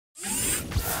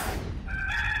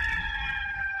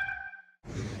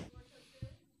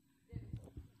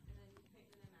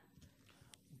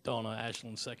Donna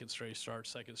Ashland's second straight start,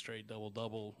 second straight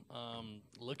double-double.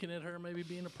 Looking at her maybe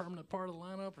being a permanent part of the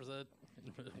lineup, or is that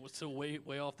what's still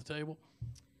way off the table?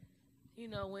 You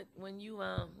know, when you're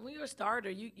a starter,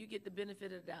 you get the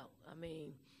benefit of the doubt. I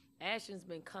mean, Ashland's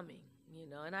been coming, you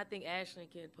know, and I think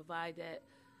Ashland can provide that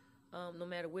no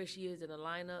matter where she is in the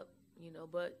lineup, you know,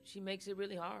 but she makes it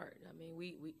really hard. I mean,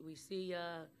 we see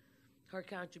her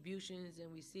contributions,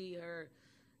 and we see her,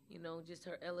 you know, just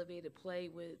her elevated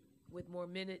play with more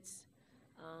minutes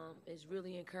is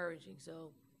really encouraging.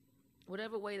 So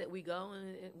whatever way that we go,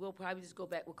 and we'll probably just go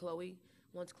back with Chloe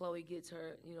once Chloe gets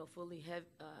her, you know, fully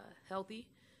healthy.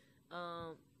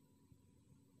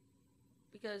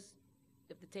 Because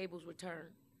if the tables were turned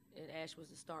and Ash was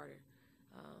the starter,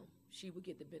 she would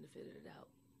get the benefit of the doubt.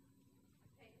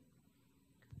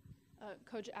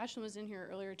 Coach Ashland was in here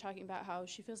earlier talking about how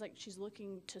she feels like she's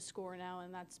looking to score now,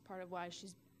 and that's part of why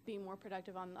she's being more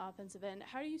productive on the offensive end.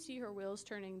 How do you see her wheels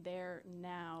turning there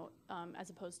now,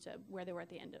 as opposed to where they were at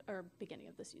the end or beginning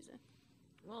of the season?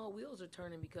 Well, wheels are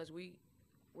turning because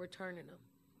we're turning them.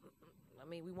 I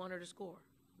mean, we want her to score.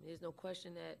 There's no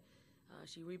question that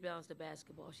she rebounds the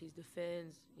basketball. She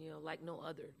defends, you know, like no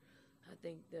other. I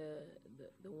think the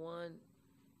one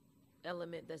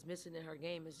element that's missing in her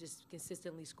game is just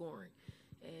consistently scoring.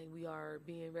 And we are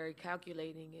being very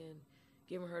calculating and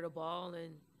giving her the ball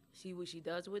and see what she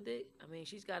does with it. I mean,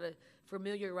 she's got to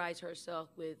familiarize herself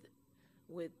with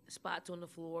spots on the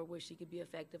floor where she could be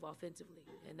effective offensively.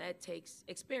 And that takes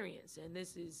experience. And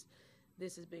this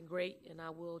has been great, and I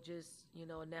will just, you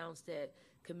know, announce that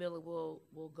Camilla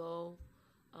will go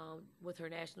with her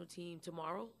national team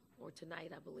tomorrow or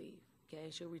tonight, I believe. Okay,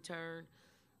 and she'll return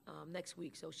next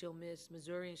week, so she'll miss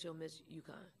Missouri and she'll miss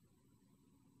UConn.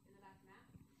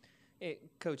 Hey,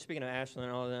 Coach, speaking of Ashland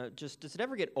and all that, just does it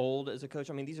ever get old as a coach?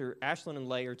 I mean, these are Ashland and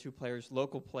Lay are two players,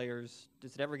 local players.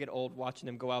 Does it ever get old watching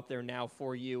them go out there now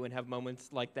for you and have moments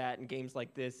like that and games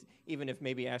like this, even if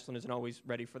maybe Ashland isn't always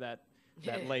ready for that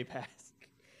Lay pass?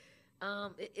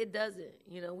 It doesn't.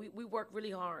 You know, we work really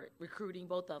hard recruiting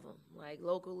both of them. Like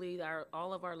locally,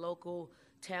 all of our local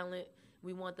talent,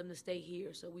 we want them to stay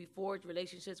here. So we forge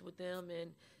relationships with them, and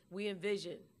we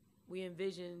envision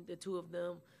the two of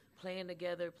them playing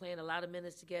together, playing a lot of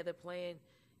minutes together, playing,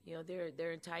 you know,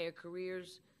 their entire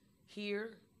careers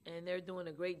here, and they're doing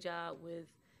a great job with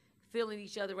filling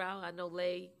each other out. I know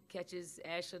Lay catches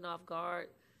Ashland off guard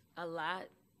a lot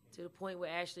to the point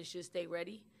where Ashland should stay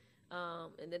ready.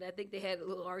 And then I think they had a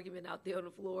little argument out there on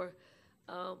the floor.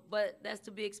 But that's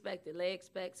to be expected. Lay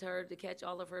expects her to catch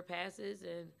all of her passes,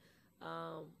 and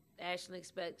Ashland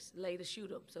expects Lay to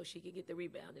shoot them so she can get the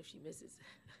rebound if she misses.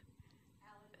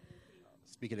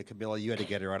 Speaking of Camilla, you had to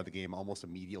get her out of the game almost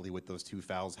immediately with those two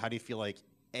fouls. How do you feel like,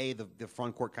 A, the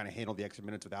front court kind of handled the extra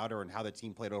minutes without her, and how the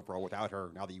team played overall without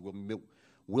her now that you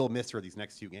will miss her these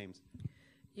next two games?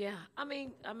 Yeah, I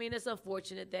mean, it's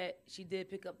unfortunate that she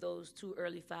did pick up those two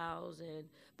early fouls,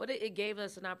 but it gave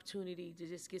us an opportunity to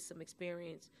just get some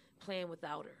experience playing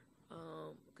without her,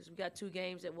 because we got two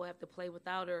games that we'll have to play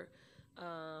without her.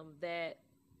 That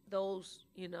those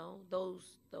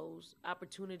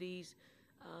opportunities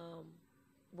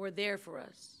were there for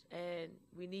us, and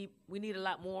we need a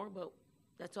lot more, but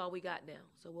that's all we got now.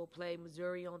 So we'll play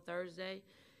Missouri on Thursday,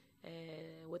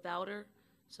 and without her,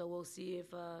 so we'll see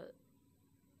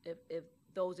if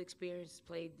those experiences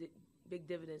played big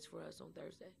dividends for us on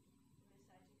Thursday.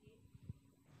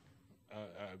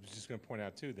 I was just going to point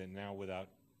out, too, that now without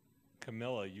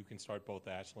Camilla, you can start both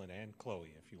Ashland and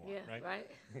Chloe if you want, right?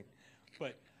 Right.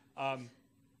 But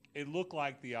it looked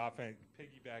like the offense,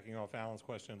 piggybacking off Alan's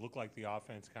question, it looked like the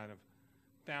offense kind of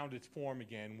found its form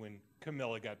again when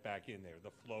Camilla got back in there.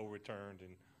 The flow returned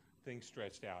and things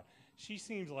stretched out. She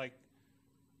seems like,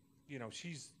 you know,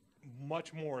 she's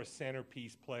much more a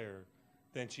centerpiece player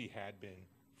than she had been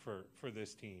for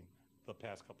this team the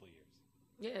past couple of years.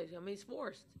 Yeah, I mean, it's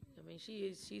forced. I mean,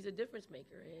 she's a difference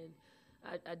maker, and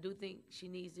I do think she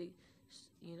needs to,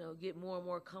 you know, get more and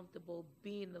more comfortable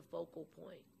being the focal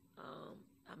point.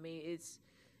 I mean, it's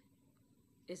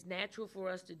natural for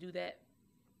us to do that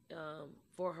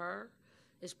for her.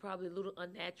 It's probably a little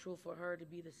unnatural for her to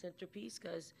be the centerpiece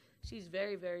because she's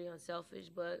very, very unselfish,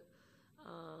 but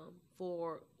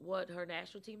for what her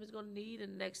national team is going to need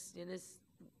in this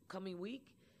coming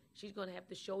week, she's going to have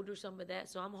to shoulder some of that.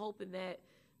 So I'm hoping that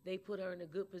they put her in a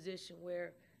good position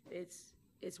where it's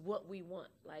what we want.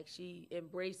 Like she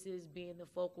embraces being the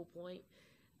focal point.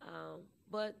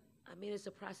 But I mean, it's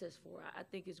a process for her. I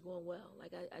think it's going well.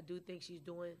 Like I do think she's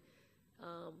doing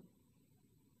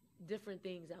different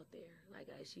things out there. Like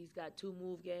she's got two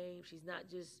move games. She's not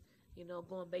just, you know,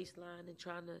 going baseline and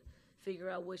trying to figure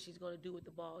out what she's going to do with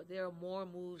the ball. There are more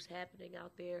moves happening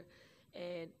out there,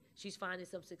 and she's finding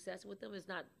some success with them. It's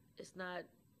not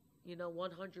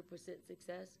 100%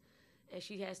 success, and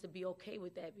she has to be okay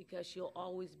with that because she'll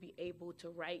always be able to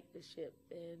right the ship,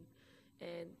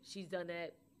 and she's done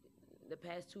that the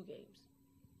past 2 games.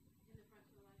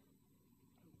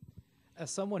 As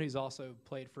someone who's also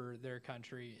played for their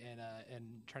country and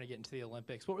trying to get into the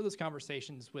Olympics, what were those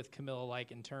conversations with Camilla like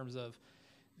in terms of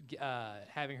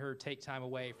having her take time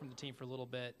away from the team for a little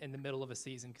bit in the middle of a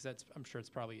season? Because I'm sure it's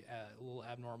probably a little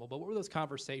abnormal. But what were those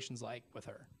conversations like with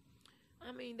her?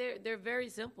 I mean, they're very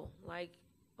simple.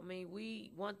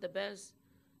 We want the best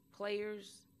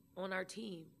players on our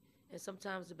team, and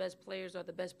sometimes the best players are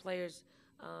the best players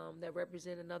that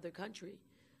represent another country.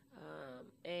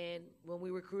 And when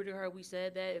we recruited her, we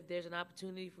said that if there's an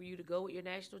opportunity for you to go with your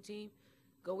national team,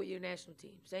 go with your national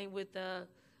team. Same with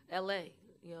L.A.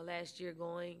 Last year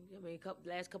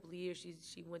last couple of years,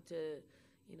 she went to,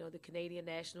 the Canadian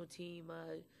national team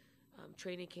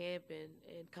training camp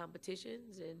and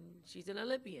competitions, and she's an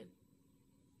Olympian.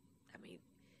 I mean,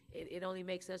 it only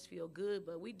makes us feel good,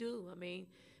 but we do. I mean,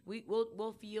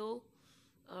 we'll feel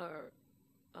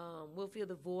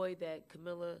the void that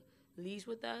Camilla leaves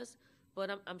with us, but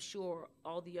I'm sure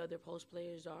all the other post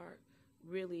players are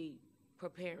really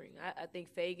preparing. I think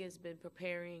Fagan's been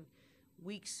preparing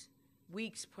weeks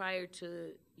prior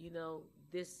to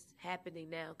this happening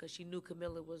now, because she knew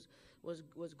Camilla was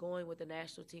going with the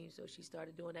national team, so she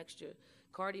started doing extra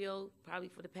cardio probably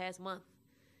for the past month.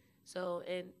 So,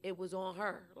 and it was on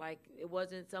her. It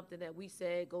wasn't something that we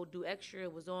said go do extra.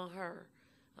 It was on her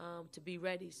to be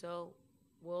ready. So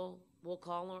we'll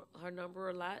call her number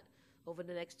a lot over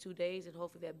the next 2 days, and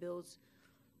hopefully that builds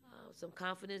some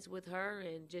confidence with her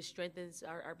and just strengthens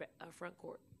our front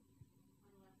court.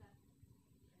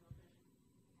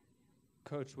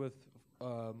 Coach, with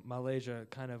Malaysia,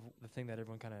 kind of the thing that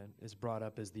everyone kind of is brought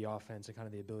up is the offense and kind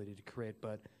of the ability to create.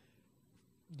 But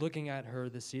looking at her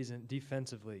this season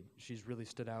defensively, she's really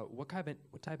stood out. What type of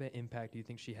impact do you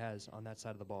think she has on that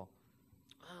side of the ball?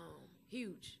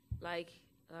 Huge.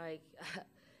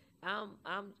 I'm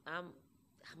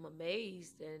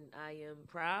amazed, and I am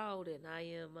proud, and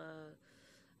I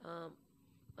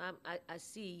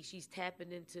see she's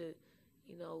tapping into,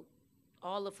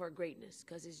 all of her greatness,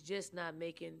 because it's just not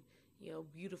making,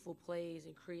 beautiful plays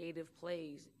and creative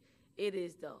plays. It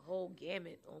is the whole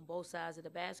gamut on both sides of the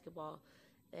basketball,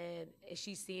 and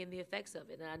she's seeing the effects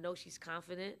of it. And I know she's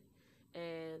confident,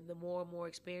 and the more and more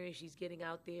experience she's getting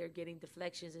out there, getting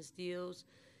deflections and steals,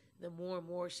 the more and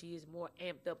more she is more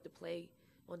amped up to play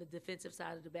on the defensive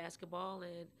side of the basketball,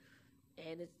 and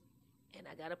I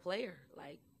got to play her.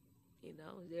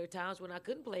 There are times when I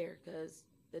couldn't play her because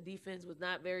the defense was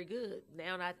not very good.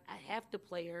 Now I have to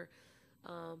play her,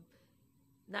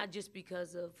 not just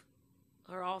because of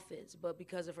her offense, but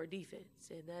because of her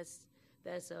defense, and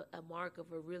that's a mark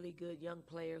of a really good young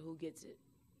player who gets it.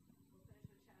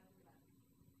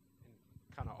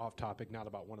 Kind of off topic, not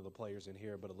about one of the players in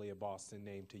here, but Aaliyah Boston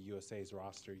named to USA's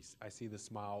roster. I see the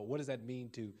smile. What does that mean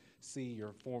to see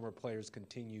your former players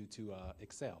continue to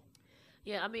excel?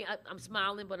 Yeah, I mean, I'm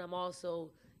smiling, but I'm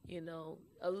also,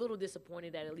 a little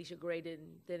disappointed that Alicia Gray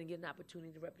didn't get an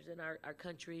opportunity to represent our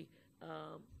country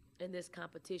in this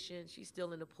competition. She's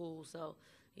still in the pool, so,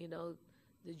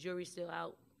 the jury's still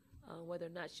out whether or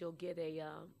not she'll get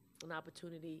an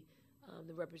opportunity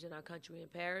to represent our country in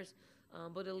Paris.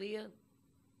 But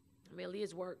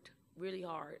Aaliyah's worked really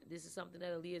hard. This is something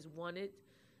that Aaliyah's wanted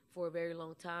for a very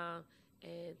long time,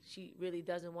 and she really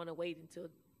doesn't want to wait until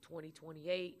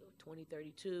 2028 or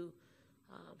 2032.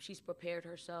 She's prepared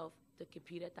herself to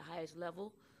compete at the highest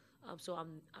level, so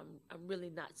I'm really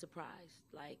not surprised,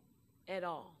 at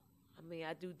all. I mean,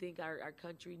 I do think our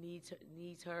country needs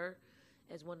her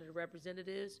as one of the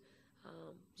representatives.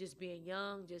 Just being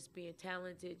young, just being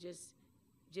talented, just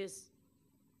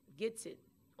gets it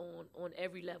on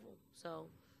every level. So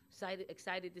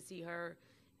excited to see her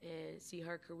and see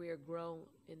her career grow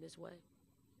in this way.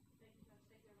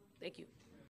 Thank you.